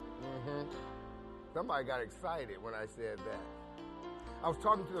Somebody got excited when I said that. I was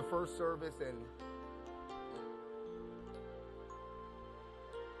talking to the first service, and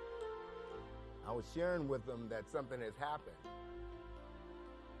I was sharing with them that something has happened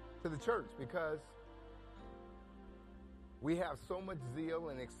to the church because we have so much zeal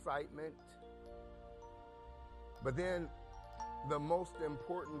and excitement. But then the most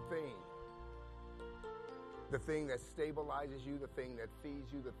important thing, the thing that stabilizes you, the thing that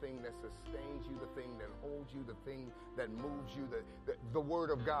feeds you, the thing that sustains you, the thing that holds you, the thing that moves you, the Word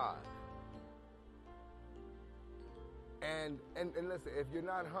of God. And listen, if you're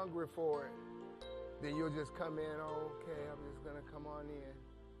not hungry for it, then you'll just come in, oh, okay, I'm just going to come on in.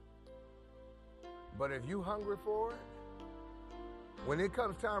 But if you're hungry for it, when it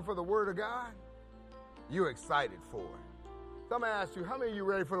comes time for the Word of God, you're excited for it. So I'm going to ask you, how many of you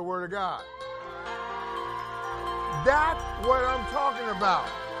ready for the Word of God? That's what I'm talking about.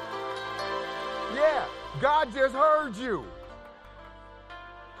 Yeah, God just heard you.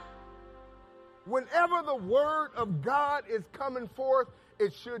 Whenever the Word of God is coming forth,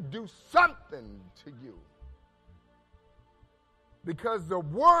 it should do something to you. Because the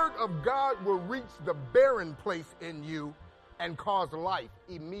Word of God will reach the barren place in you and cause life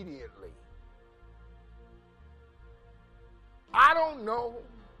immediately. I don't know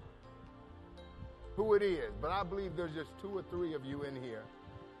who it is, but I believe there's just 2 or 3 of you in here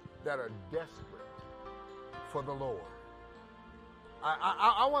that are desperate for the Lord.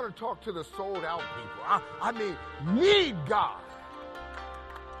 I want to talk to the sold out people. I mean, need God.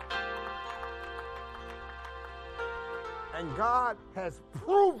 And God has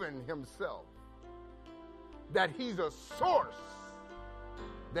proven himself that he's a source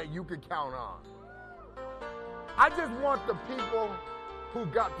that you can count on. I just want the people who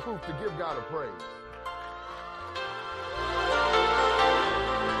got proof to give God a praise.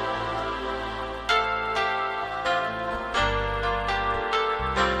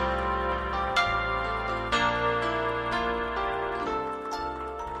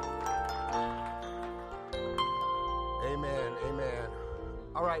 Amen, amen.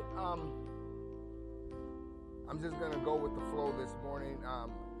 All right, I'm just going to go with the flow this morning.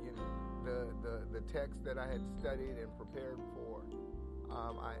 The text that I had studied and prepared for,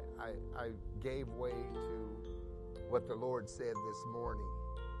 I gave way to what the Lord said this morning.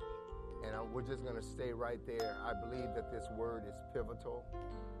 And we're just going to stay right there. I believe that this word is pivotal.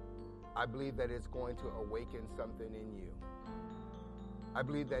 I believe that it's going to awaken something in you. I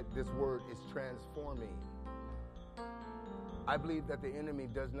believe that this word is transforming. I believe that the enemy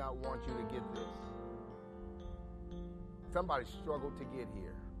does not want you to get this. Somebody struggled to get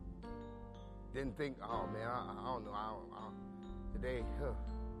here. Didn't think, oh man, I don't know. Today,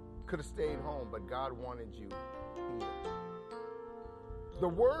 could have stayed home, but God wanted you here. The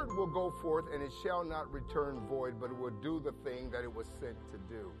word will go forth and it shall not return void, but it will do the thing that it was sent to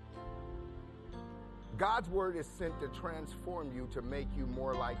do. God's word is sent to transform you, to make you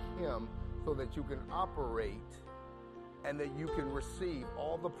more like him so that you can operate and that you can receive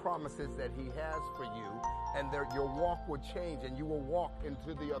all the promises that he has for you, and that your walk will change and you will walk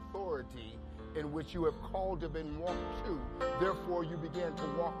into the authority in which you have called to and walked to. Therefore, you begin to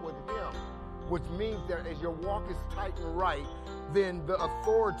walk with him, which means that as your walk is tight and right, then the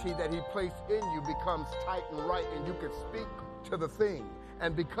authority that he placed in you becomes tight and right, and you can speak to the thing.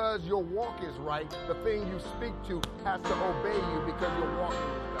 And because your walk is right, the thing you speak to has to obey you because you're walking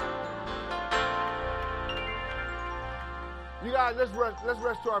with God. You guys, let's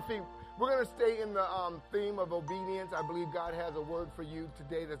rest to our feet. We're going to stay in the theme of obedience. I believe God has a word for you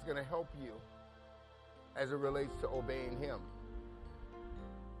today that's going to help you as it relates to obeying him.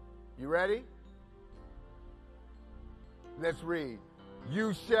 You ready? Let's read.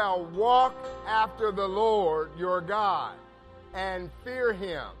 You shall walk after the Lord your God and fear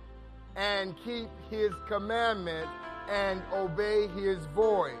him and keep his commandments and obey his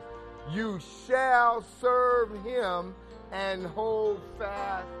voice. You shall serve him and hold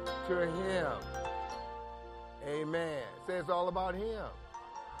fast to him. Amen. Say it's all about him.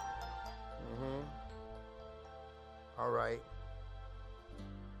 All right.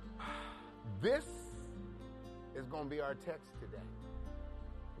 This is going to be our text today.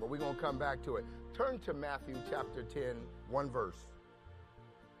 But we're going to come back to it. Turn to Matthew chapter 10, 1 verse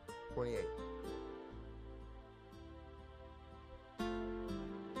 28.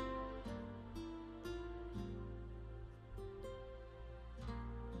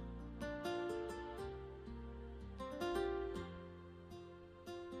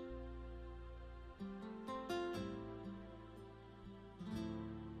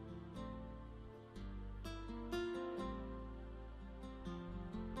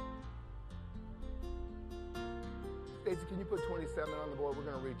 Casey, can you put 27 on the board? We're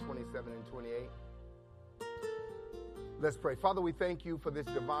going to read 27 and 28. Let's pray. Father, we thank you for this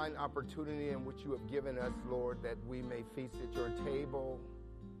divine opportunity in which you have given us, Lord, that we may feast at your table.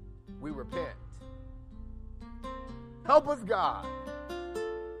 We repent. Help us, God,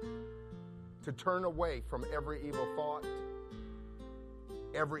 to turn away from every evil thought,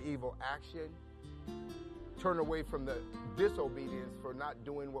 every evil action, turn away from the disobedience for not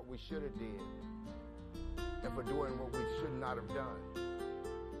doing what we should have did and for doing what we should not have done.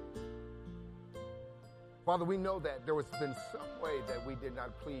 Father, we know that there has been some way that we did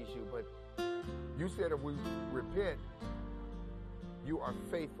not please you, but you said if we repent, you are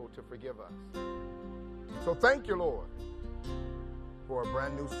faithful to forgive us. So thank you, Lord, for a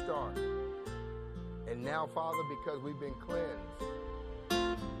brand new start. And now, Father, because we've been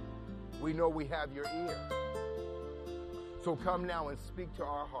cleansed, we know we have your ear. So come now and speak to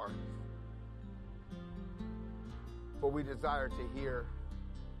our hearts. For we desire to hear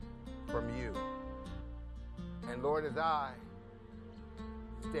from you. And Lord, as I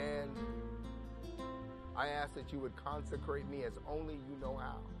stand, I ask that you would consecrate me as only you know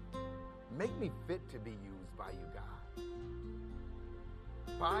how. Make me fit to be used by you, God.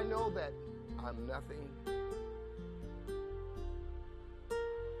 For I know that I'm nothing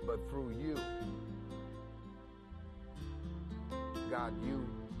but through you. God, you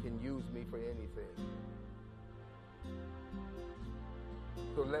can use me for anything.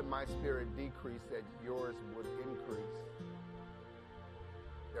 So let my spirit decrease that yours would increase.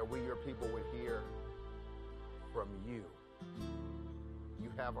 That we, your people, would hear from you.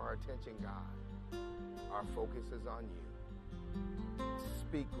 You have our attention, God. Our focus is on you.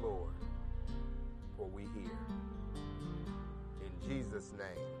 Speak, Lord, for we hear. In Jesus'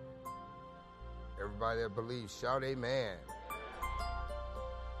 name. Everybody that believes, shout amen.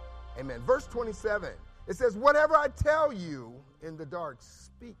 Amen. Verse 27, it says, whatever I tell you in the dark,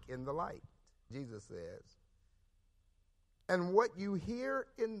 speak in the light, Jesus says. And what you hear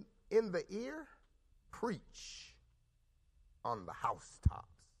in the ear, preach on the housetops.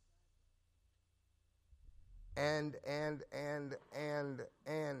 And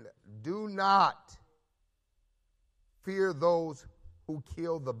do not fear those who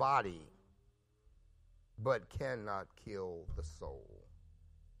kill the body, but cannot kill the soul.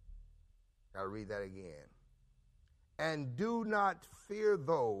 I'll read that again. And do not fear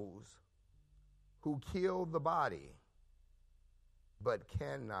those who kill the body, but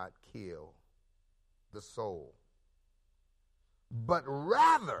cannot kill the soul. But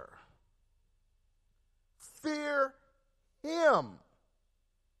rather, fear him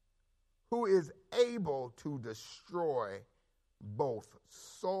who is able to destroy both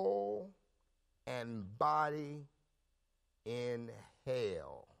soul and body in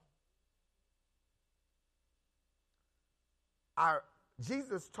hell.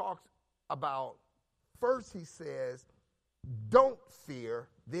 Jesus talks about, first he says, don't fear.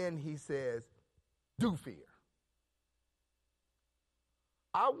 Then he says, do fear.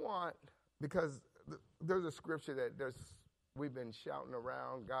 I want, because there's a scripture that we've been shouting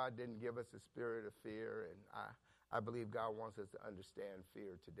around, God didn't give us a spirit of fear, and I believe God wants us to understand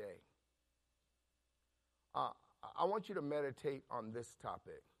fear today. I want you to meditate on this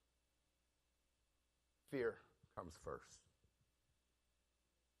topic. Fear comes first.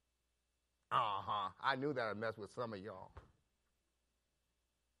 I knew that I'd mess with some of y'all.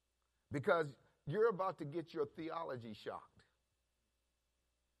 Because you're about to get your theology shocked.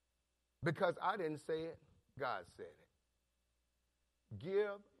 Because I didn't say it, God said it.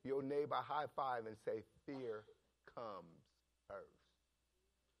 Give your neighbor a high five and say, fear comes first.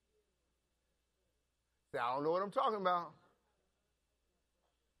 Say, I don't know what I'm talking about,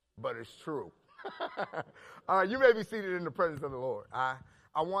 but it's true. You may be seated in the presence of the Lord.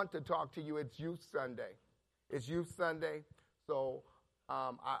 I want to talk to you. It's Youth Sunday. It's Youth Sunday, so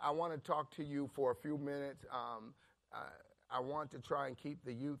I want to talk to you for a few minutes. I want to try and keep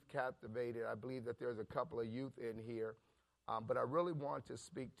the youth captivated. I believe that there's a couple of youth in here, but I really want to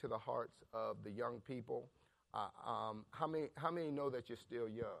speak to the hearts of the young people. How many know that you're still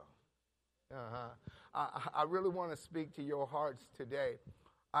young? I really want to speak to your hearts today.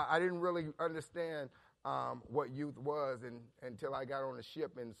 I didn't really understand what youth was until I got on a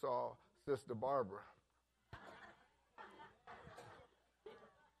ship and saw Sister Barbara.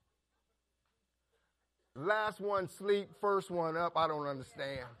 Last one sleep, first one up, I don't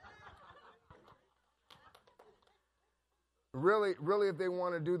understand. Really, if they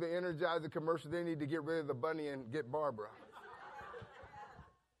want to do the Energizer commercial, they need to get rid of the bunny and get Barbara.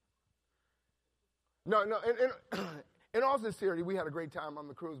 No, In all sincerity, we had a great time on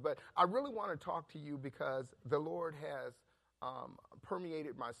the cruise, but I really want to talk to you because the Lord has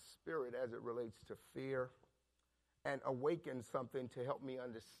permeated my spirit as it relates to fear and awakened something to help me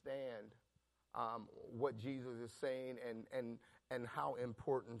understand what Jesus is saying and how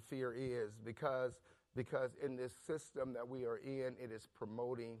important fear is, because in this system that we are in, it is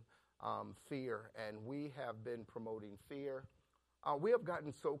promoting fear, and we have been promoting fear. We have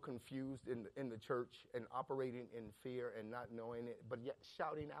gotten so confused in the church and operating in fear and not knowing it, but yet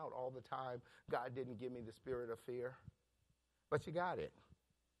shouting out all the time, God didn't give me the spirit of fear, but you got it.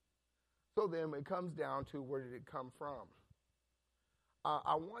 So then it comes down to, where did it come from?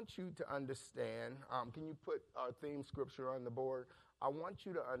 I want you to understand, can you put our theme scripture on the board? I want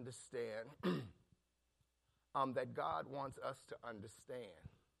you to understand that God wants us to understand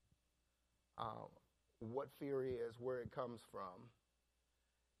what fear is, where it comes from.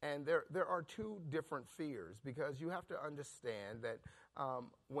 And there are two different fears, because you have to understand that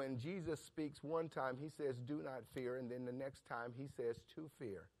when Jesus speaks one time, he says, do not fear, and then the next time he says to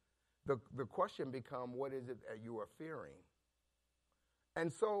fear. The question becomes, what is it that you are fearing?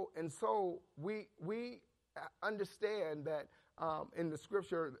 And so we understand that in the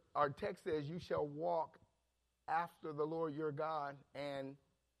scripture, our text says, you shall walk after the Lord your God and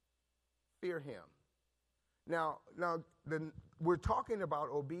fear him. Now, we're talking about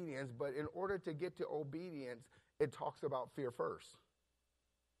obedience, but in order to get to obedience, it talks about fear first.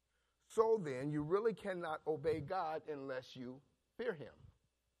 So then, you really cannot obey God unless you fear him.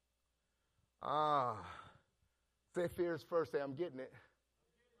 Say fears first. Say, I'm getting it.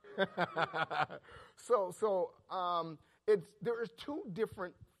 There is two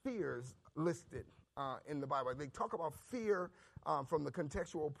different fears listed in the Bible. They talk about fear from the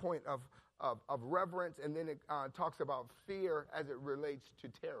contextual point of reverence, and then it talks about fear as it relates to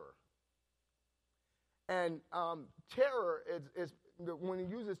terror. And terror is when it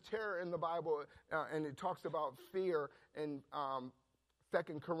uses terror in the Bible, and it talks about fear in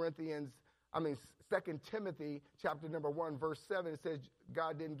 2 Timothy chapter number 1, verse 7, it says,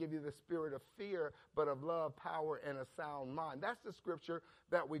 God didn't give you the spirit of fear, but of love, power, and a sound mind. That's the scripture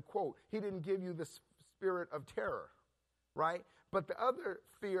that we quote. He didn't give you the spirit of terror, right? But the other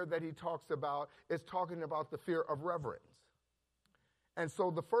fear that he talks about is talking about the fear of reverence. And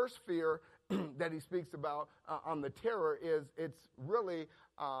so the first fear that he speaks about on the terror it's really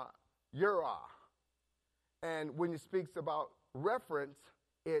yirah. And when he speaks about reverence,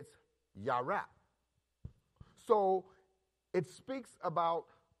 it's yarah. So it speaks about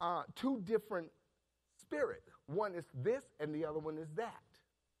two different spirits. One is this and the other one is that.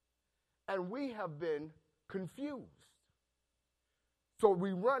 And we have been confused. So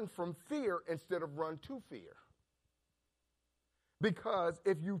we run from fear instead of run to fear. Because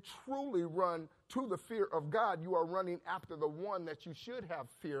if you truly run to the fear of God, you are running after the one that you should have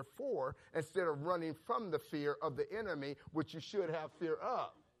fear for, instead of running from the fear of the enemy, which you should have fear of.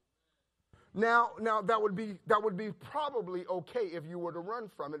 Now that would be probably okay if you were to run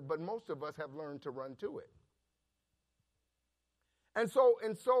from it, but most of us have learned to run to it. And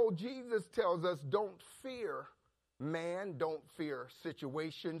so Jesus tells us, don't fear man, don't fear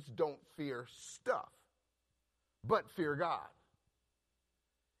situations, don't fear stuff, but fear God.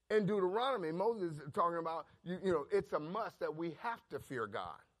 In Deuteronomy, Moses is talking about, it's a must that we have to fear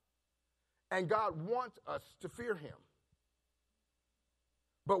God. And God wants us to fear him.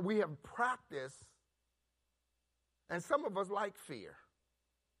 But we have practiced, and some of us like fear.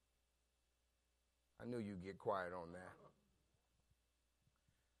 I knew you'd get quiet on that.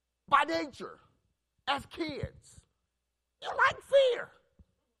 By nature, as kids, you like fear.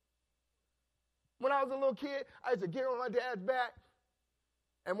 When I was a little kid, I used to get on my dad's back,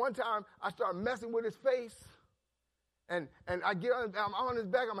 and one time I started messing with his face, and I get I'm on his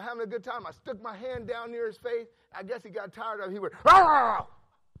back, I'm having a good time. I stuck my hand down near his face. I guess he got tired of it. He went, "Arr!"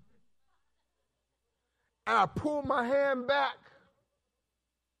 And I pulled my hand back.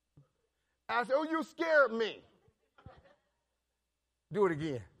 I said, "Oh, you scared me." Do it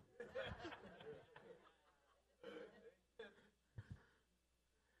again.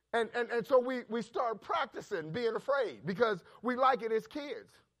 And so we start practicing being afraid because we like it as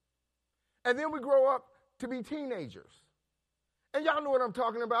kids. And then we grow up to be teenagers. And y'all know what I'm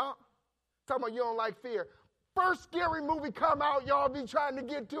talking about. Talking about you don't like fear. First scary movie come out, y'all be trying to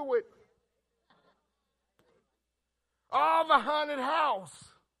get to it. Oh, the haunted house.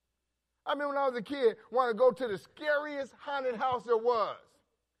 I mean, when I was a kid, wanted to go to the scariest haunted house there was.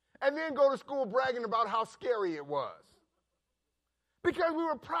 And then go to school bragging about how scary it was. Because we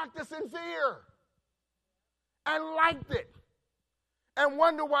were practicing fear and liked it and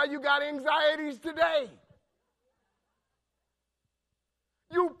wonder why you got anxieties today.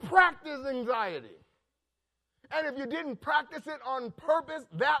 You practice anxiety. And if you didn't practice it on purpose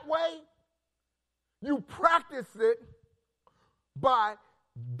that way, you practice it by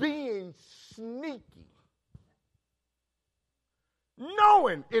being sneaky.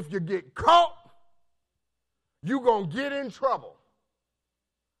 Knowing if you get caught, you're going to get in trouble.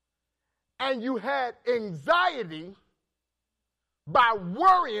 And you had anxiety by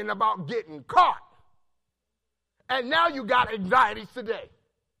worrying about getting caught. And now you got anxiety today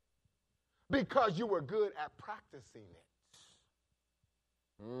because you were good at practicing it.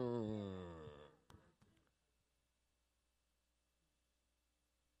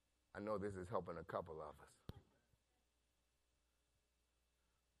 I know this is helping a couple of us.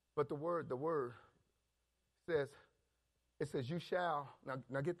 But the word says, it says you shall,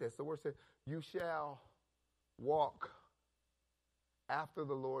 now get this, the word says, you shall walk after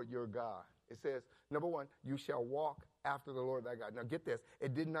the Lord your God. It says, number one, you shall walk after the Lord thy God. Now get this,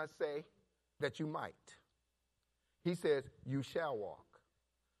 it did not say that you might. He says, you shall walk.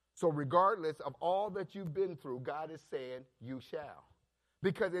 So regardless of all that you've been through, God is saying, you shall.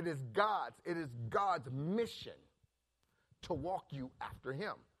 Because it is God's mission to walk you after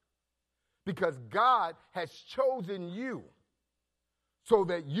him. Because God has chosen you so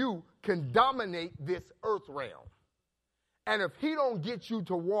that you can dominate this earth realm. And if he don't get you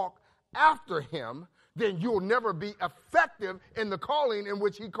to walk after him, then you'll never be effective in the calling in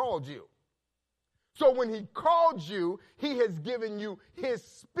which he called you. So when he called you, he has given you his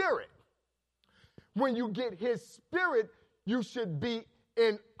spirit. When you get his spirit, you should be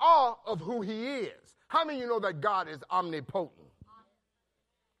in awe of who he is. How many of you know that God is omnipotent?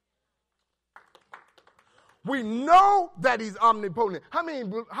 We know that he's omnipotent. How many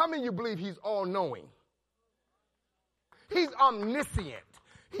of you believe he's all-knowing? He's omniscient.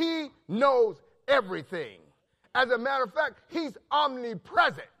 He knows everything. As a matter of fact, he's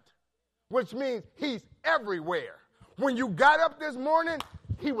omnipresent, which means he's everywhere. When you got up this morning,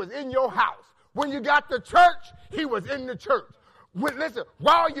 he was in your house. When you got to church, he was in the church. Listen,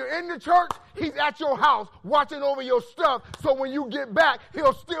 while you're in the church, he's at your house watching over your stuff, so when you get back,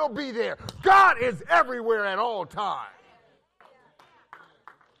 he'll still be there. God is everywhere at all times.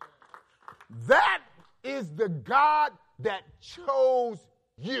 That is the God that chose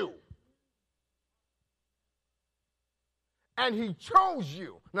you. And he chose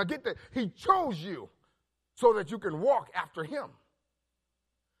you. Now get that. He chose you so that you can walk after him.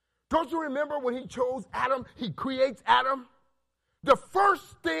 Don't you remember when he chose Adam, he creates Adam? The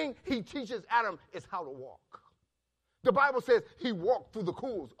first thing he teaches Adam is how to walk. The Bible says he walked through the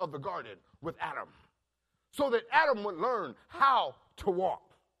cools of the garden with Adam so that Adam would learn how to walk.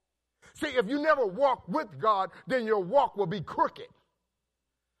 See, if you never walk with God, then your walk will be crooked.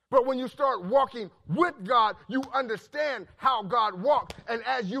 But when you start walking with God, you understand how God walked. And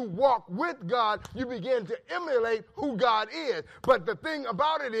as you walk with God, you begin to emulate who God is. But the thing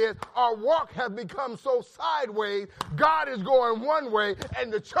about it is, our walk has become so sideways. God is going one way,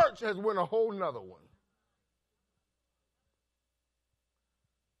 and the church has went a whole nother one.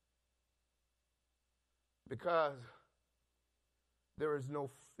 Because there is no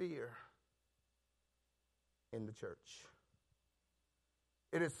fear in the church.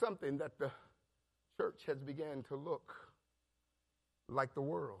 It is something that the church has begun to look like the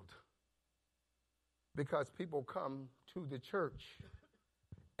world. Because people come to the church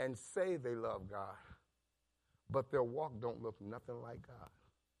and say they love God, but their walk don't look nothing like God.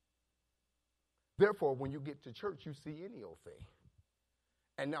 Therefore, when you get to church, you see any old thing.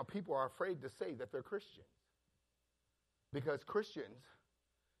 And now people are afraid to say that they're Christians. Because Christians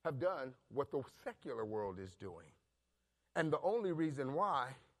have done what the secular world is doing. And the only reason why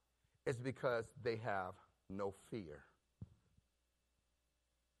is because they have no fear.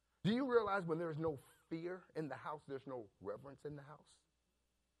 Do you realize when there's no fear in the house, there's no reverence in the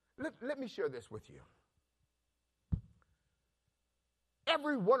house? Let me share this with you.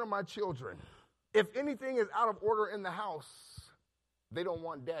 Every one of my children, if anything is out of order in the house, they don't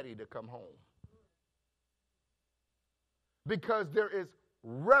want daddy to come home. Because there is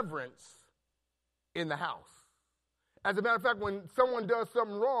reverence in the house. As a matter of fact, when someone does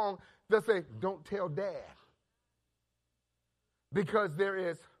something wrong, they'll say, don't tell dad. Because there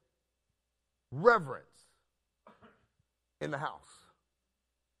is reverence in the house.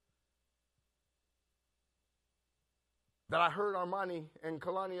 That I heard Armani and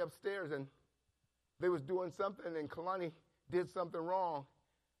Kalani upstairs, and they was doing something, and Kalani did something wrong.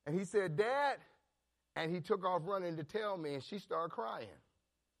 And he said, Dad, and he took off running to tell me, and she started crying.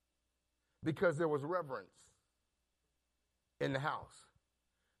 Because there was reverence in the house.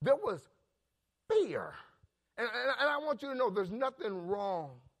 There was fear And I want you to know there's nothing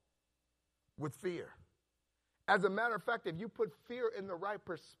wrong with fear. As a matter of fact, if you put fear in the right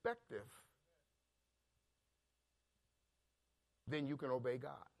perspective, then you can obey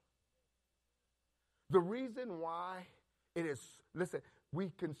God. The reason why it is, listen,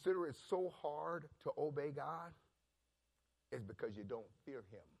 we consider it so hard to obey God is because you don't fear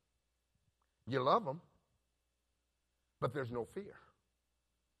him. You love him, but there's no fear.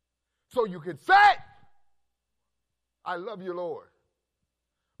 So you can say, I love you, Lord.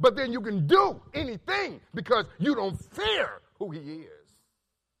 But then you can do anything because you don't fear who he is.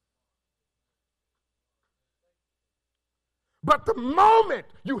 But the moment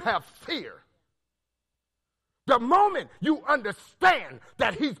you have fear, the moment you understand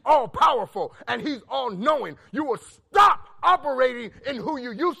that he's all powerful and he's all knowing, you will stop operating in who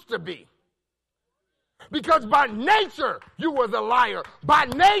you used to be. Because by nature, you were the liar. By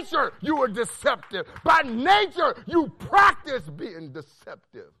nature, you were deceptive. By nature, you practice being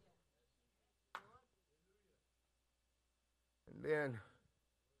deceptive. And then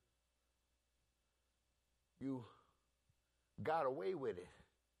you got away with it.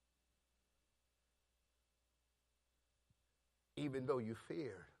 Even though you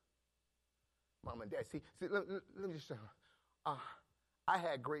feared. Mom and Dad, see let me just say, I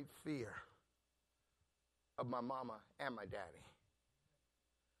had great fear of my mama and my daddy.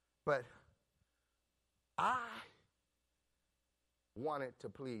 But I wanted to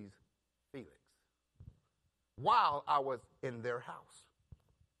please Felix while I was in their house.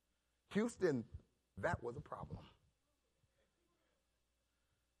 Houston, that was a problem.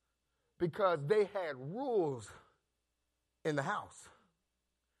 Because they had rules in the house.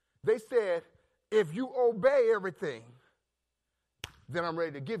 They said, if you obey everything, then I'm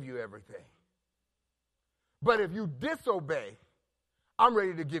ready to give you everything. But if you disobey, I'm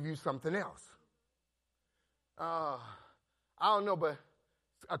ready to give you something else. I don't know, but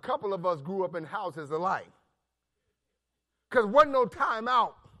a couple of us grew up in houses alike. Because there wasn't no time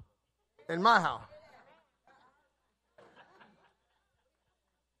out in my house.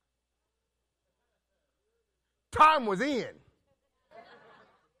 Time was in.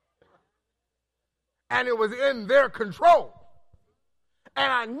 And it was in their control.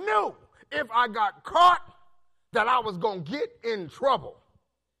 And I knew if I got caught that I was going to get in trouble.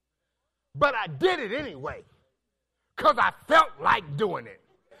 But I did it anyway because I felt like doing it.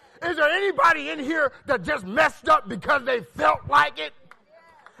 Is there anybody in here that just messed up because they felt like it?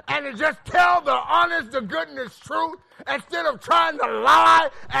 And to just tell the honest, the goodness truth instead of trying to lie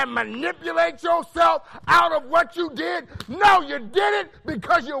and manipulate yourself out of what you did? No, you did it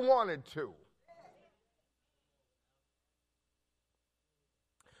because you wanted to.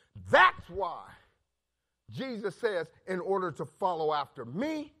 That's why Jesus says, in order to follow after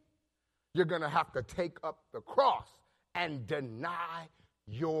me, you're going to have to take up the cross and deny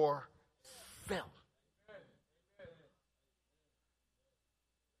yourself.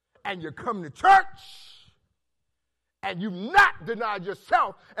 And you come to church and you've not denied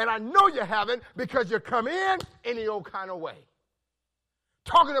yourself, and I know you haven't because you come in any old kind of way.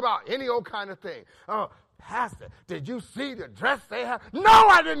 Talking about any old kind of thing. Oh, Pastor, did you see the dress they had? No,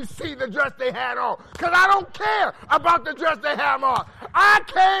 I didn't see the dress they had on because I don't care about the dress they have on. I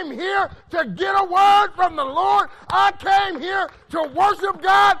came here to get a word from the Lord. I came here to worship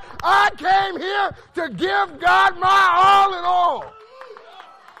God. I came here to give God my all in all.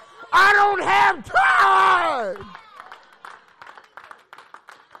 I don't have time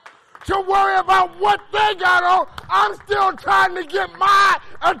to worry about what they got on. I'm still trying to get my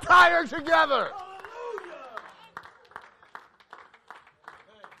attire together.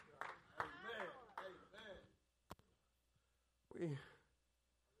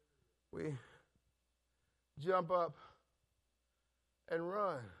 We jump up and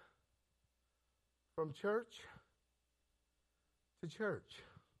run from church to church.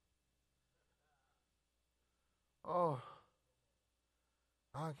 Oh,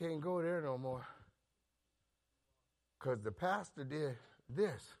 I can't go there no more because the pastor did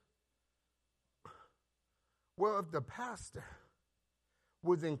this. Well, if the pastor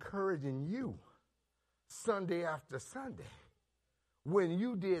was encouraging you Sunday after Sunday, when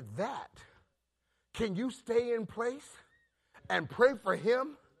you did that, can you stay in place and pray for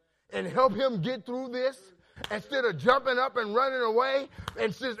him and help him get through this instead of jumping up and running away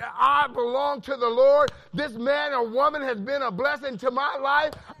and says, I belong to the Lord. This man or woman has been a blessing to my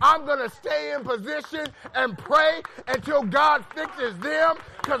life. I'm going to stay in position and pray until God fixes them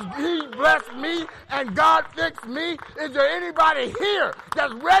because he blessed me and God fixed me. Is there anybody here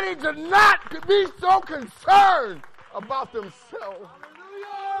that's ready to not be so concerned about themselves?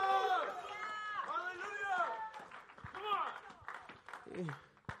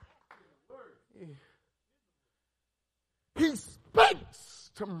 He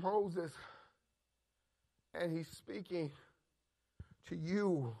speaks to Moses, and he's speaking to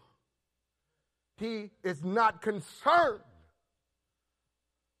you. He is not concerned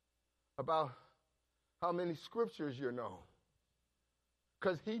about how many scriptures you know,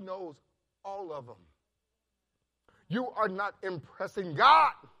 because he knows all of them. You are not impressing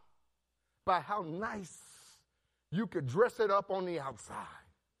God by how nice you could dress it up on the outside.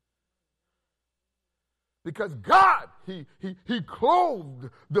 Because God, he clothed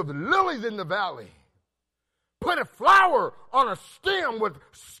the lilies in the valley, put a flower on a stem with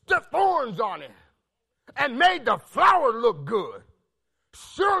thorns on it, and made the flower look good.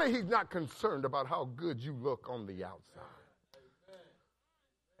 Surely he's not concerned about how good you look on the outside.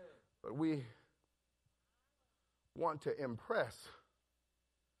 But we want to impress,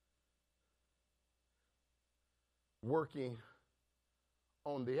 working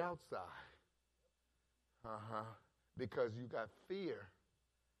on the outside. Because you got fear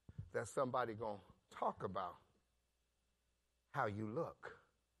that somebody going to talk about how you look.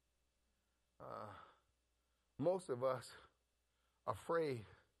 Most of us afraid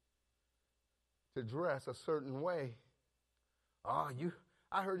to dress a certain way. I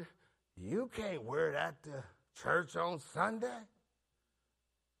heard you can't wear that to church on Sunday.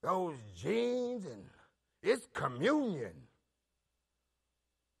 Those jeans, and it's communion.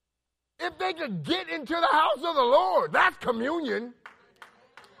 If they could get into the house of the Lord, that's communion.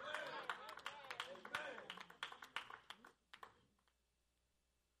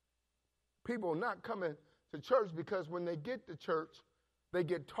 People not coming to church because when they get to church, they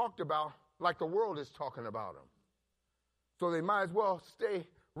get talked about like the world is talking about them. So they might as well stay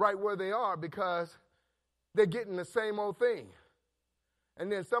right where they are because they're getting the same old thing.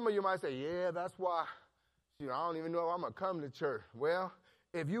 And then some of you might say, yeah, that's why, I don't even know if I'm going to come to church. Well,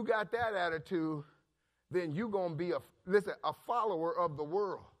 if you got that attitude, then you're going to be a follower of the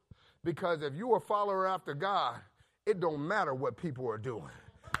world. Because if you're a follower after God, it don't matter what people are doing.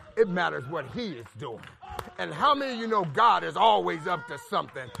 It matters what he is doing. And how many of you know God is always up to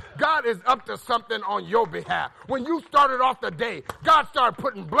something? God is up to something on your behalf. When you started off the day, God started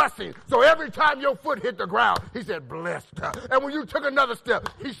putting blessings. So every time your foot hit the ground, he said, blessed. And when you took another step,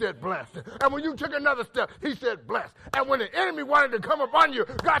 he said, blessed. And when you took another step, he said, blessed. And when the enemy wanted to come upon you,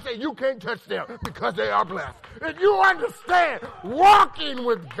 God said, you can't touch them because they are blessed. If you understand walking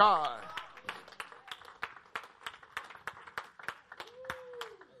with God.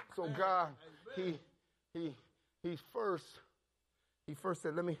 So God, he first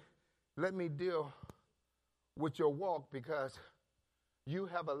said, let me deal with your walk because you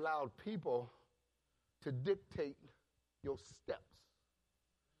have allowed people to dictate your steps.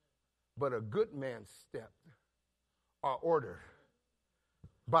 But a good man's steps are ordered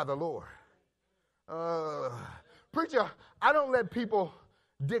by the Lord. Preacher, I don't let people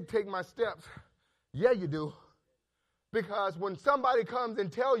dictate my steps. Yeah, you do. Because when somebody comes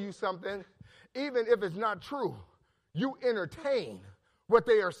and tells you something, even if it's not true, you entertain what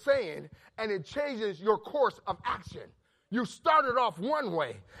they are saying, and it changes your course of action. You started off one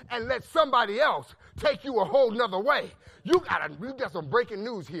way and let somebody else take you a whole nother way. You got some breaking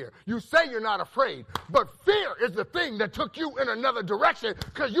news here. You say you're not afraid, but fear is the thing that took you in another direction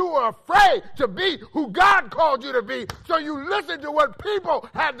because you were afraid to be who God called you to be. So you listened to what people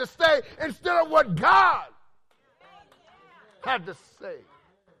had to say instead of what God had to say.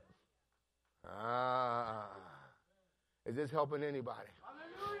 Is this helping anybody?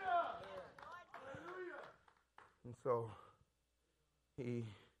 Hallelujah. And so he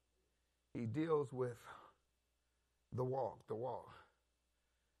deals with the walk.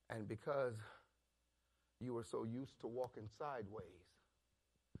 And because you were so used to walking sideways,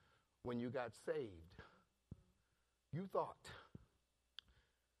 when you got saved, you thought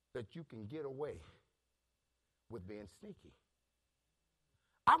that you can get away with being sneaky.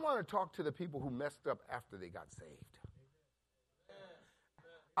 I want to talk to the people who messed up after they got saved.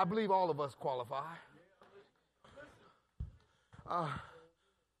 I believe all of us qualify.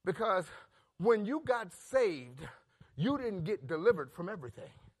 Because when you got saved, you didn't get delivered from everything.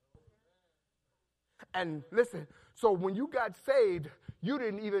 And listen, so when you got saved, you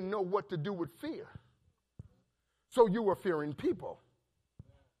didn't even know what to do with fear. So you were fearing people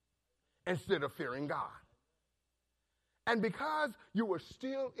instead of fearing God. And because you were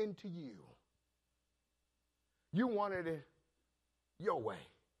still into you, you wanted it your way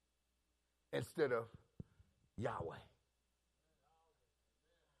instead of Yahweh.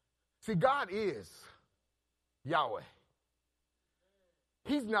 See, God is Yahweh.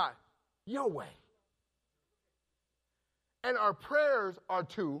 He's not your way. And our prayers are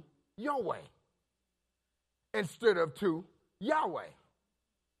to Yahweh instead of to Yahweh.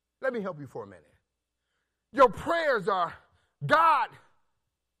 Let me help you for a minute. Your prayers are, God,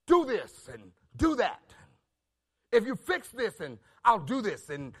 do this and do that. If you fix this, and I'll do this.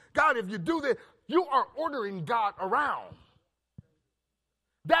 And God, if you do this, you are ordering God around.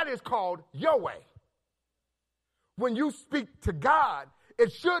 That is called Yahweh. When you speak to God,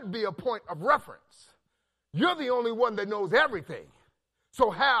 it should be a point of reference. You're the only one that knows everything. So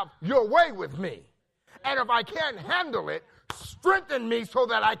have your way with me. And if I can't handle it, strengthen me so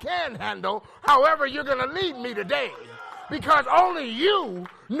that I can handle however you're going to lead me today. Because only you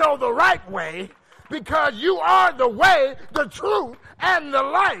know the right way, because you are the way, the truth, and the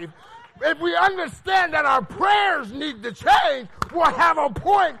life. If we understand that our prayers need to change, we'll have a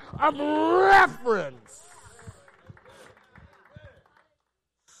point of reference.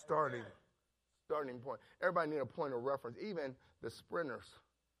 Starting point. Everybody need a point of reference. Even the sprinters,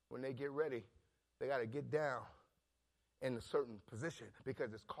 when they get ready, they got to get down in a certain position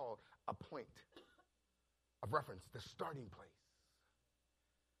because it's called a point of reference, the starting place.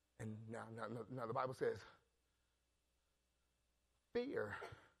 And now the Bible says, fear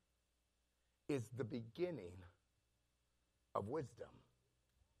is the beginning of wisdom.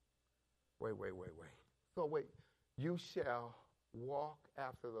 Wait. So wait, you shall walk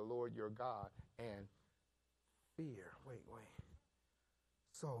after the Lord your God and fear. Wait.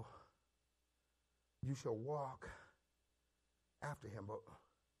 So you shall walk after him, but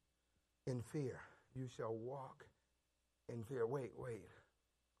in fear. You shall walk in fear. Wait.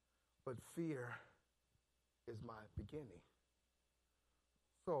 But fear is my beginning.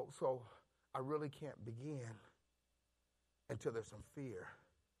 So I really can't begin until there's some fear,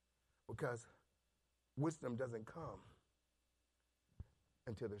 because wisdom doesn't come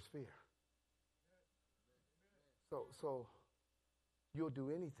until there's fear. So you'll do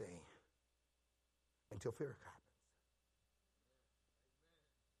anything until fear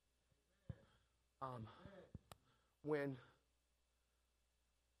happens. When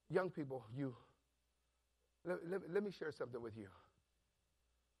young people, let me share something with you.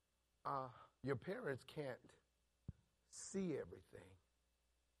 Your parents can't see everything,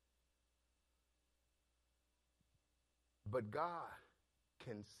 but God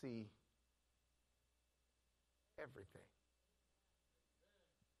can see everything.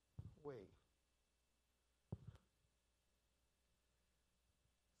 Wait.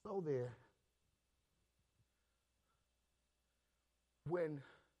 So there, when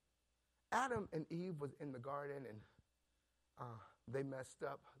Adam and Eve was in the garden and they messed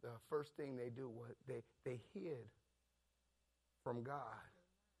up, the first thing they do was they hid from God,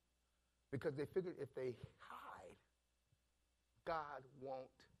 because they figured if they hide, God won't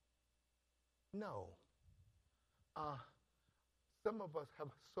know. Some of us have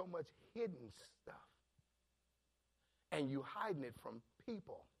so much hidden stuff, and you hiding it from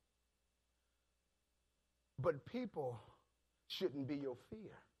people. But people shouldn't be your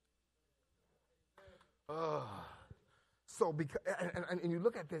fear. So because and you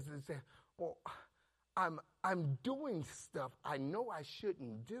look at this and say, well, I'm doing stuff I know I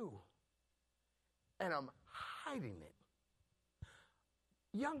shouldn't do, and I'm hiding it.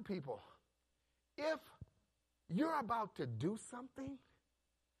 Young people, if you're about to do something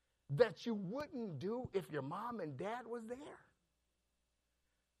that you wouldn't do if your mom and dad was there,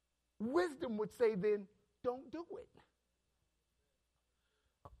 wisdom would say then, don't do it.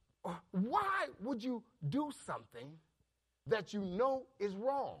 Why would you do something that you know is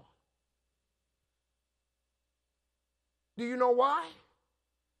wrong? Do you know why?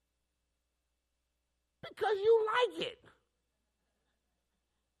 Because you like it.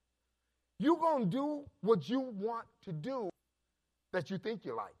 You're going to do what you want to do that you think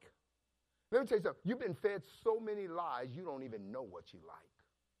you like. Let me tell you something. You've been fed so many lies, you don't even know what you like.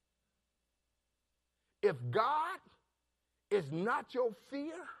 If God is not your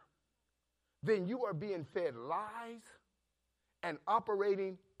fear, then you are being fed lies and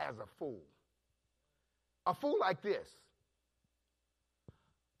operating as a fool. A fool like this.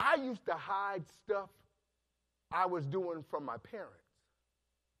 I used to hide stuff I was doing from my parents,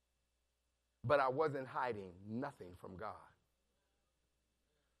 but I wasn't hiding nothing from God.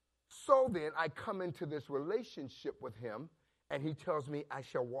 So then I come into this relationship with him, and he tells me I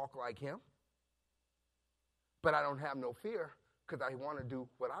shall walk like him, but I don't have no fear because I want to do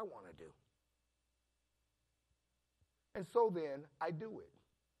what I want to do. And so then I do it,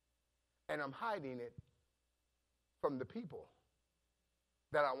 and I'm hiding it from the people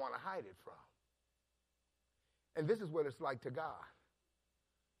that I want to hide it from. And this is what it's like to God.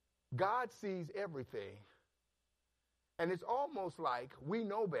 God sees everything, And it's almost like we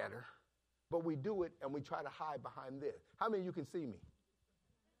know better, but we do it and we try to hide behind this. How many of you can see me?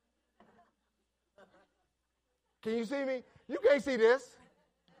 Can you see me? You can't see this.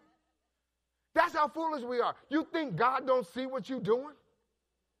 That's how foolish we are. You think God don't see what you're doing?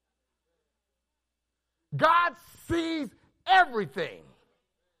 God sees everything.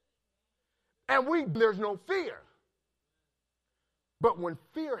 And there's no fear. But when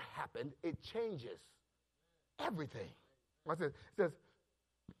fear happened, it changes everything. It says,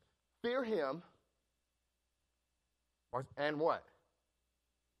 fear him, and what?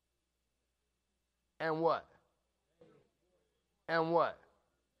 And what? And what?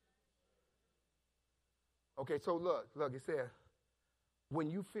 Okay, so look, it says, when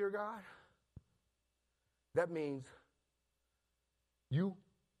you fear God, that means you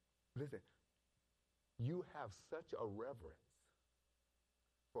have such a reverence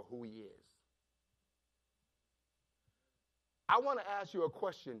for who he is. I want to ask you a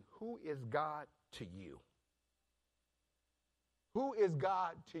question. Who is God to you? Who is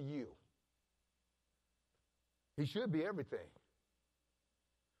God to you? He should be everything.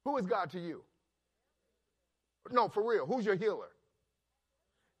 Who is God to you? No, for real. Who's your healer?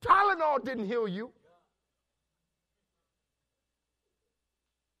 Tylenol didn't heal you.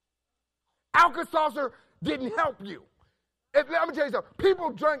 Alka-Seltzer didn't help you. Let me tell you something.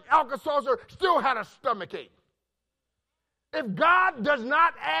 People drank Alka-Seltzer, still had a stomach ache. If God does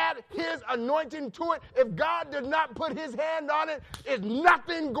not add his anointing to it, if God does not put his hand on it, it's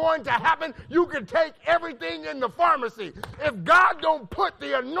nothing going to happen. You can take everything in the pharmacy. If God don't put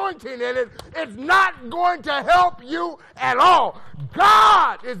the anointing in it, it's not going to help you at all.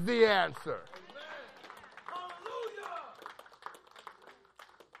 God is the answer.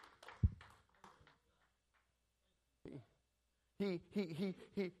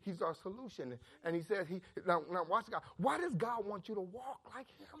 He's our solution. And he says, now watch God. Why does God want you to walk like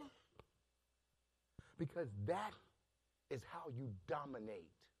him? Because that is how you dominate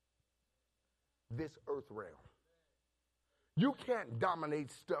this earth realm. You can't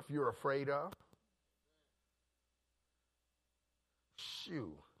dominate stuff you're afraid of.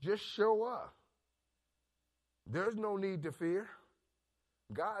 Shoo, just show up. There's no need to fear.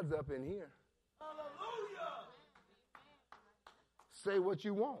 God's up in here. Say what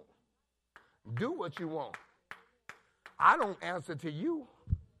you want. Do what you want. I don't answer to you.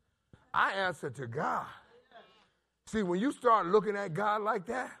 I answer to God. See, when you start looking at God like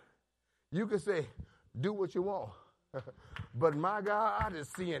that, you can say, do what you want. But my God is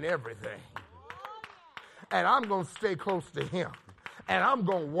seeing everything. And I'm going to stay close to him. And I'm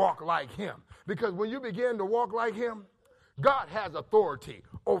going to walk like him. Because when you begin to walk like him, God has authority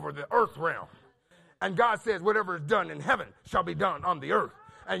over the earth realm. And God says, whatever is done in heaven shall be done on the earth.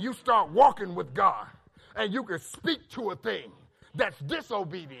 And you start walking with God. And you can speak to a thing that's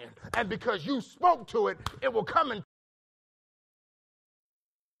disobedient. And because you spoke to it, it will come and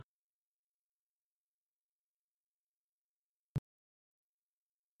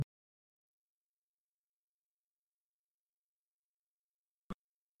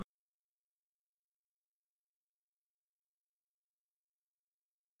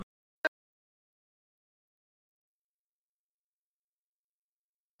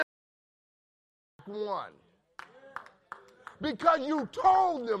one. Because you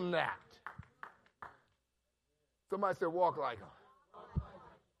told them that. Somebody said, walk like him.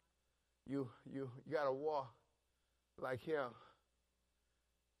 You got to walk like him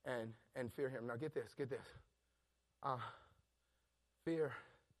and fear him. Now get this. Fear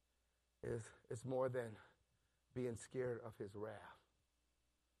is more than being scared of his wrath.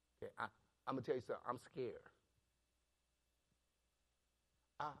 Okay, I'm going to tell you something. I'm scared.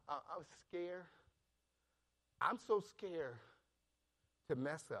 I'm scared. I'm so scared to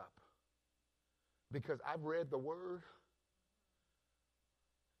mess up because I've read the word.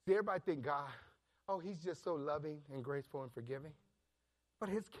 See, everybody think God, oh, he's just so loving and graceful and forgiving. But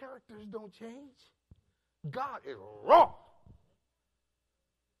his characters don't change. God is wrong.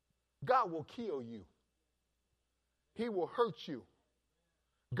 God will kill you. He will hurt you.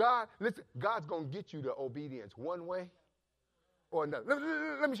 Listen, God's going to get you to obedience one way or another.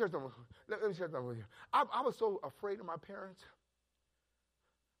 Let me share something. Let me share something with you. I was so afraid of my parents,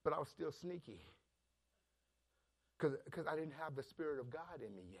 but I was still sneaky because I didn't have the Spirit of God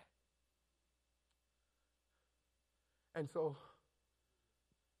in me yet. And so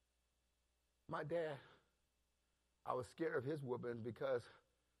my dad, I was scared of his whooping because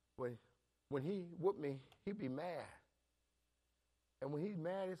when he whooped me, he'd be mad. And when he's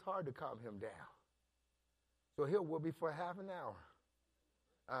mad, it's hard to calm him down. So he'll whoop me for half an hour.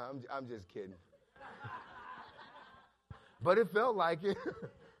 I'm just kidding. But it felt like it.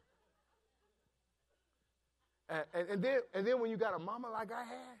 and then when you got a mama like I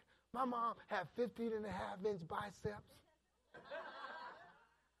had, my mom had 15.5-inch biceps.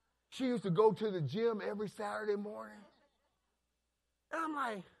 She used to go to the gym every Saturday morning. And I'm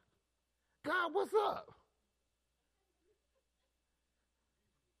like, God, what's up?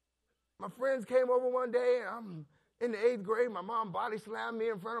 My friends came over one day, and I'm in the 8th grade. My mom body slammed me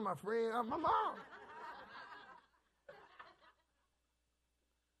in front of my friend. My mom.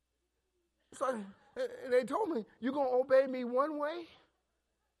 So and they told me, you're going to obey me one way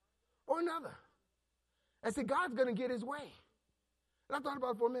or another. I said, God's going to get his way. And I thought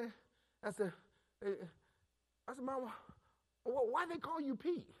about it for a minute. I said, Mama, why they call you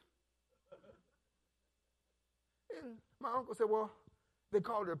Pete? And my uncle said, well, they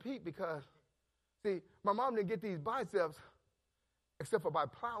called her Pete because, see, my mom didn't get these biceps except for by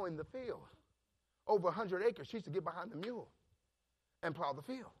plowing the field. Over 100 acres, she used to get behind the mule and plow the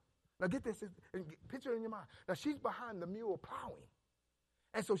field. Now get this, picture it in your mind. Now she's behind the mule plowing.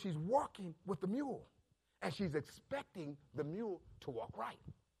 And so she's walking with the mule. And she's expecting the mule to walk right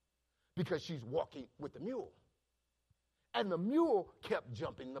because she's walking with the mule. And the mule kept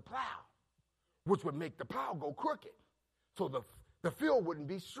jumping the plow, which would make the plow go crooked. So the field wouldn't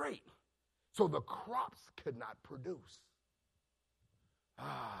be straight. So the crops could not produce.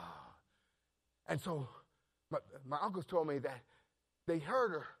 And so my uncles told me that they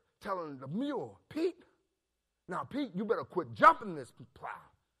heard her telling the mule, Pete, now, Pete, you better quit jumping this plow.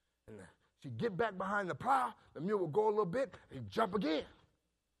 And she'd get back behind the plow, the mule would go a little bit, and he'd jump again.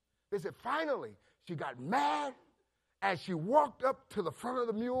 They said finally she got mad as she walked up to the front of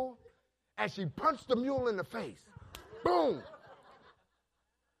the mule and she punched the mule in the face. Boom.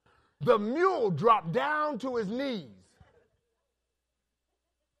 The mule dropped down to his knees.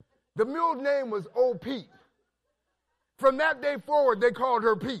 The mule's name was Old Pete. From that day forward, they called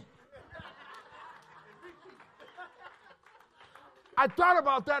her Pete. I thought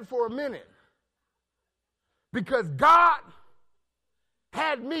about that for a minute because God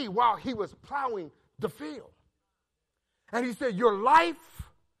had me while he was plowing the field. And he said, your life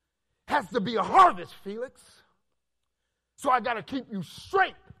has to be a harvest, Felix. So I got to keep you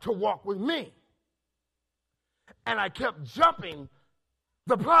straight to walk with me. And I kept jumping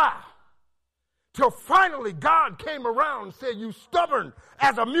the plow till finally God came around and said, you stubborn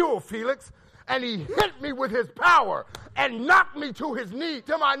as a mule, Felix. And he hit me with his power and knocked me to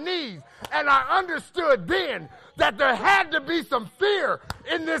my knees. And I understood then that there had to be some fear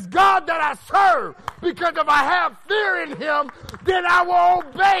in this God that I serve. Because if I have fear in him, then I will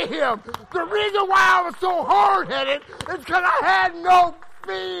obey him. The reason why I was so hard-headed is because I had no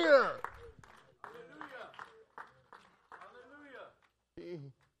fear. Hallelujah.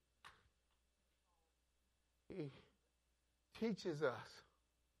 He teaches us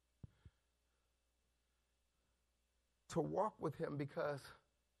to walk with him because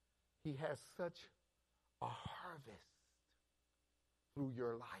he has such a harvest through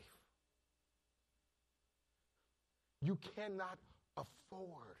your life. You cannot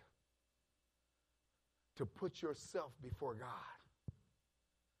afford to put yourself before God.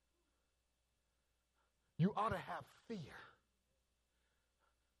 You ought to have fear.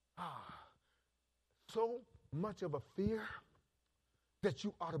 So much of a fear that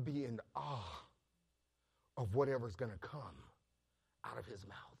you ought to be in awe of whatever's going to come out of his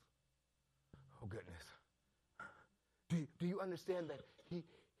mouth. Oh, goodness. Do you understand that he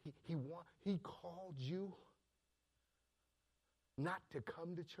called you not to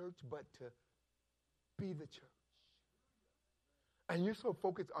come to church, but to be the church? And you're so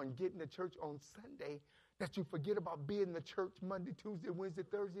focused on getting to church on Sunday that you forget about being the church Monday, Tuesday, Wednesday,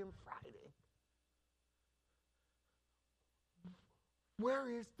 Thursday, and Friday. Where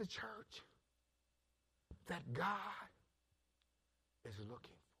is the church that God is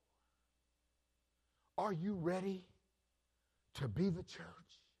looking for? Are you ready to be the church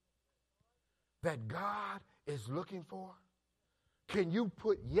that God is looking for? Can you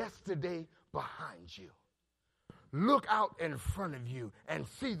put yesterday behind you? Look out in front of you and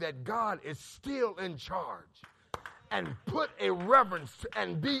see that God is still in charge. And put a reverence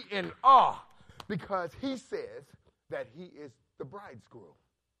and be in awe because he says that he is the bridegroom.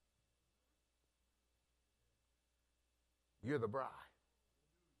 You're the bride.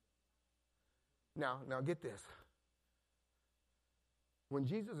 Now get this. When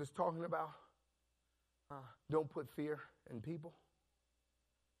Jesus is talking about don't put fear in people,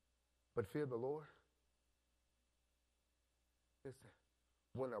 but fear the Lord. Listen,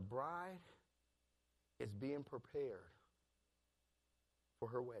 when a bride is being prepared for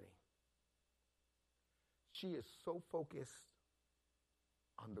her wedding, she is so focused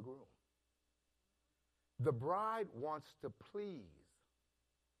on the groom. The bride wants to please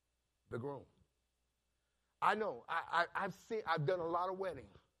the groom. I know. I've done a lot of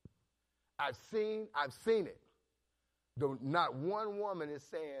weddings. I've seen it. Though not one woman is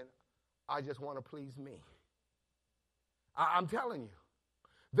saying, I just want to please me. I'm telling you.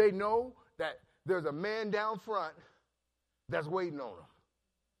 They know that there's a man down front that's waiting on them,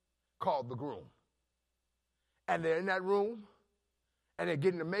 called the groom. And they're in that room, and they're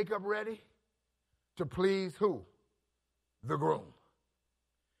getting the makeup ready to please who? The groom.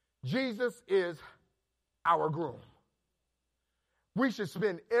 Jesus is our groom. We should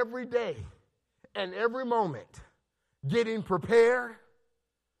spend every day and every moment getting prepared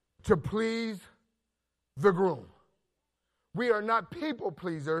to please the groom. We are not people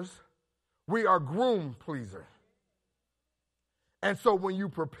pleasers. We are groom pleasers. And so when you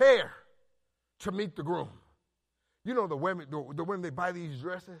prepare to meet the groom, you know the women they buy these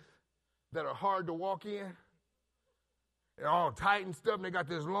dresses that are hard to walk in. They're all tight and stuff, and they got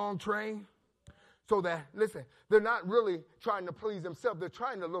this long train. So that, listen, they're not really trying to please themselves. They're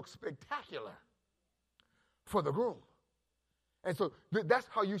trying to look spectacular for the groom. And so that's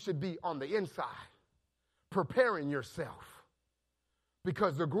how you should be on the inside, preparing yourself,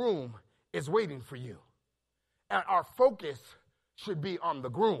 because the groom is waiting for you. And our focus should be on the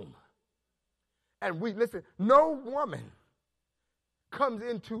groom. And listen, no woman comes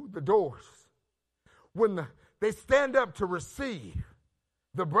into the doors when they stand up to receive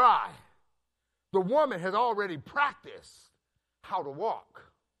the bride. The woman has already practiced how to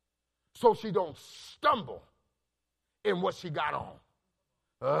walk so she don't stumble in what she got on.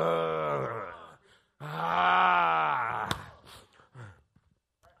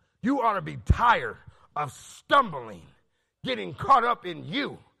 You ought to be tired of stumbling, getting caught up in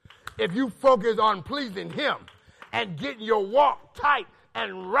you. If you focus on pleasing him and getting your walk tight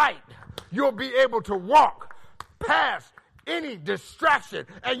and right, you'll be able to walk past any distraction.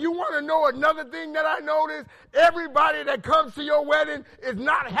 And you want to know another thing that I noticed? Everybody that comes to your wedding is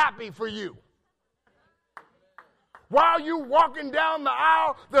not happy for you. While you walking down the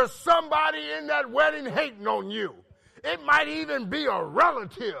aisle, there's somebody in that wedding hating on you. It might even be a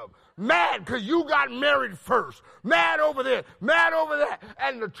relative. Mad because you got married first. Mad over this, mad over that.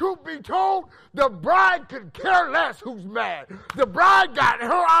 And the truth be told, the bride could care less who's mad. The bride got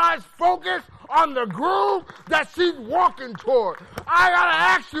her eyes focused on the groom that she's walking toward. I got to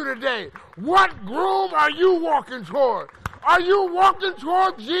ask you today, what groom are you walking toward? Are you walking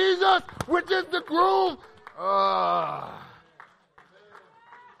toward Jesus, which is the groom?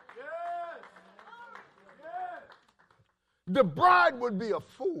 The bride would be a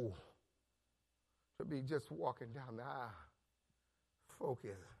fool to be just walking down the aisle.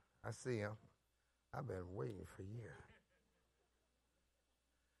 Focus. I see him. I've been waiting for years.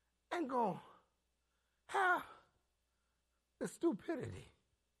 And going, have the stupidity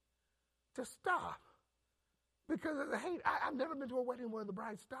to stop because of the hate. I've never been to a wedding where the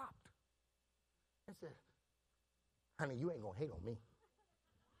bride stopped and said, honey, you ain't going to hate on me.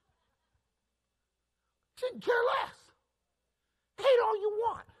 She can care less. Hate all you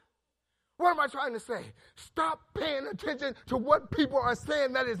want. What am I trying to say? Stop paying attention to what people are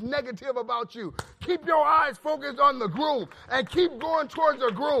saying that is negative about you. Keep your eyes focused on the groom and keep going towards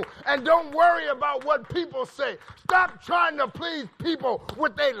the groom. And don't worry about what people say. Stop trying to please people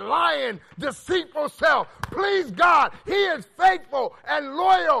with a lying, deceitful self. Please God. He is faithful and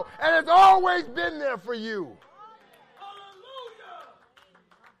loyal and has always been there for you.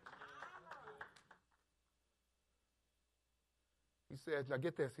 He says, now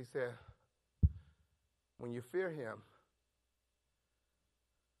get this, he said, when you fear him,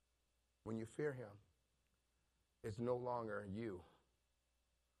 it's no longer you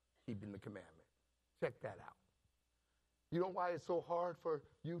keeping the commandment. Check that out. You know why it's so hard for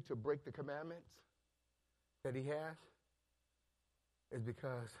you to break the commandments that he has? It's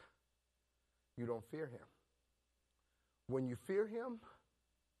because you don't fear him. When you fear him,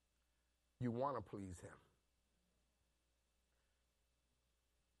 you want to please him.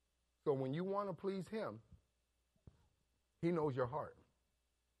 So when you want to please him, he knows your heart.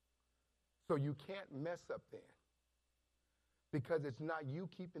 So you can't mess up then. Because it's not you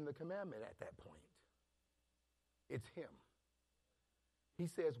keeping the commandment at that point. It's him. He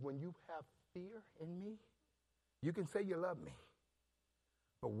says, when you have fear in me, you can say you love me.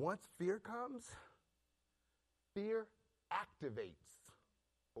 But once fear comes, fear activates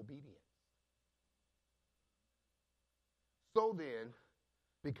obedience. So then,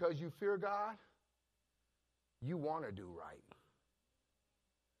 because you fear God, you want to do right.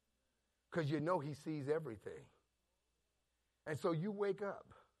 because you know he sees everything. And so you wake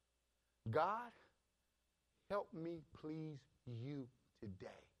up. God, help me please you today.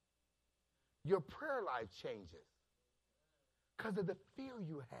 Your prayer life changes because of the fear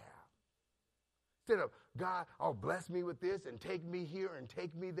you have. Instead of, God, oh, bless me with this and take me here and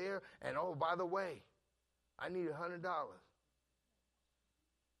take me there. And, oh, by the way, I need $100.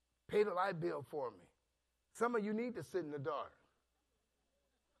 Pay the light bill for me. Some of you need to sit in the dark.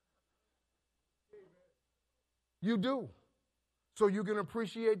 You do. So you can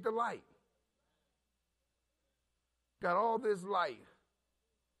appreciate the light. Got all this light.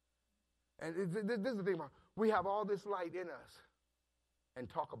 And this is the thing about, we have all this light in us and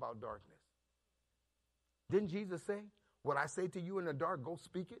talk about darkness. Didn't Jesus say, what I say to you in the dark, go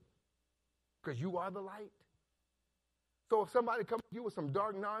speak it? Because you are the light. So if somebody comes to you with some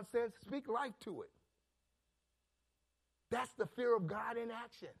dark nonsense, speak life to it. That's the fear of God in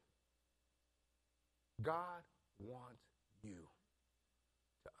action. God wants you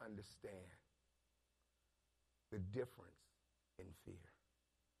to understand the difference in fear.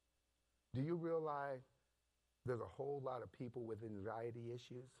 Do you realize there's a whole lot of people with anxiety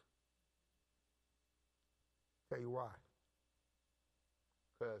issues? Tell you why.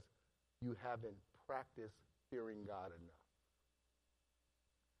 Because you haven't practiced fearing God enough.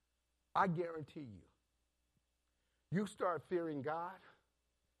 I guarantee you start fearing God,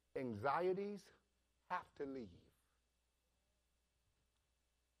 anxieties have to leave.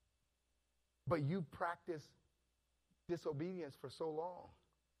 But you practice disobedience for so long,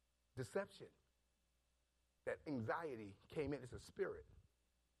 deception, that anxiety came in as a spirit.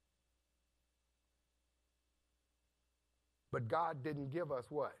 But God didn't give us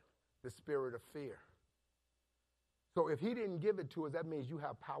what? The spirit of fear. So if he didn't give it to us, that means you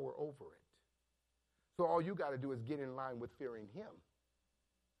have power over it. So all you got to do is get in line with fearing him.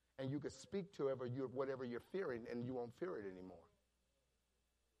 And you can speak to whatever you're fearing, and you won't fear it anymore.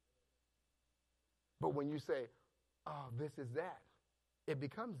 But when you say, oh, this is that, it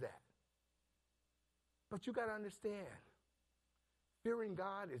becomes that. But you got to understand, fearing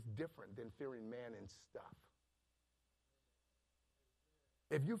God is different than fearing man and stuff.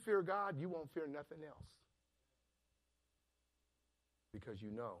 If you fear God, you won't fear nothing else. Because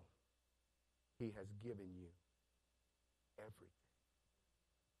you know he has given you everything.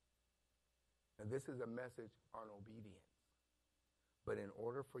 And this is a message on obedience. But in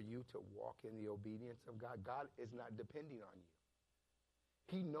order for you to walk in the obedience of God, God is not depending on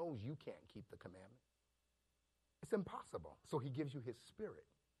you. He knows you can't keep the commandments. It's impossible. So he gives you his spirit.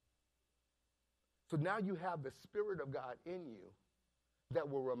 So now you have the spirit of God in you that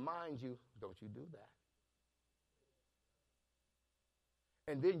will remind you, don't you do that.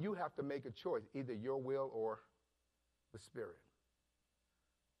 And then you have to make a choice, either your will or the spirit.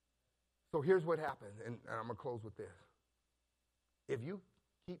 So here's what happens, and I'm going to close with this. If you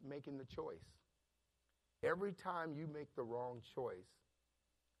keep making the choice, every time you make the wrong choice,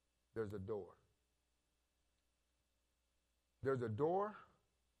 there's a door. There's a door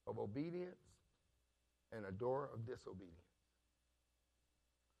of obedience and a door of disobedience.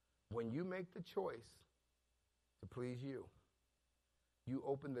 When you make the choice to please you, you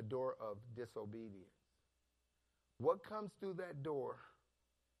open the door of disobedience. What comes through that door,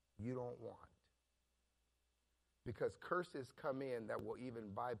 you don't want. Because curses come in that will even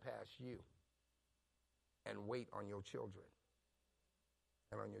bypass you and wait on your children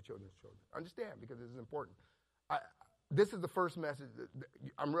and on your children's children. Understand, because this is important. This is the first message.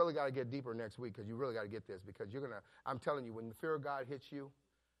 I'm really got to get deeper next week because you really got to get this, because I'm telling you, when the fear of God hits you,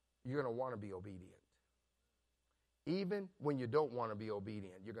 you're going to want to be obedient. Even when you don't want to be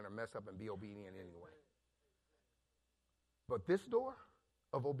obedient, you're going to mess up and be obedient anyway. But this door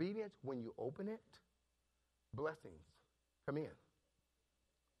of obedience, when you open it, blessings come in.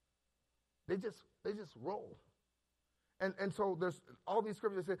 They just roll. And so there's all these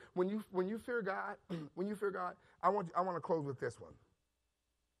scriptures that say, when you fear God, I want to close with this one.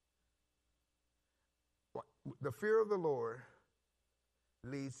 The fear of the Lord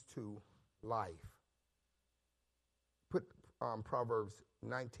leads to life. Put Proverbs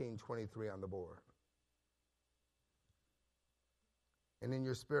 19:23 on the board. And in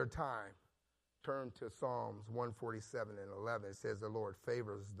your spare time, turn to Psalms 147 and 11. It says the Lord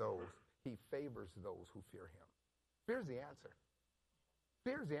favors those. He favors those who fear him. Fear's the answer.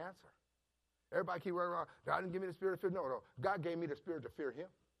 Fear's the answer. Everybody keep running around, God didn't give me the spirit of fear. No. God gave me the spirit to fear him.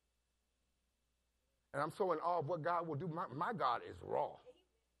 And I'm so in awe of what God will do. My God is raw.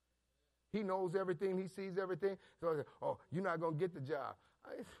 He knows everything. He sees everything. So I say, oh, you're not going to get the job.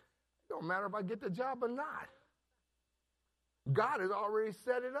 It don't matter if I get the job or not. God has already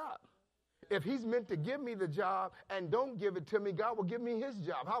set it up. if he's meant to give me the job and don't give it to me, God will give me his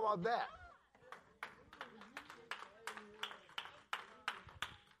job. How about that?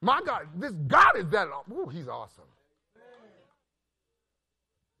 My God, this God is that. Ooh, he's awesome.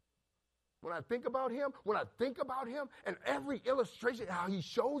 When I think about him, and every illustration, how he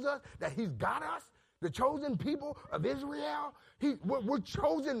shows us that he's got us, the chosen people of Israel, we're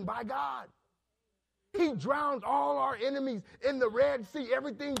chosen by God. He drowns all our enemies in the Red Sea.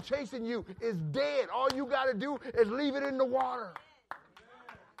 Everything chasing you is dead. All you got to do is leave it in the water.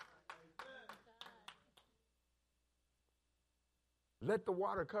 Let the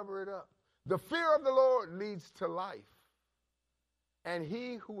water cover it up. The fear of the Lord leads to life, and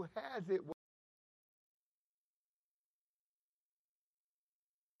he who has it will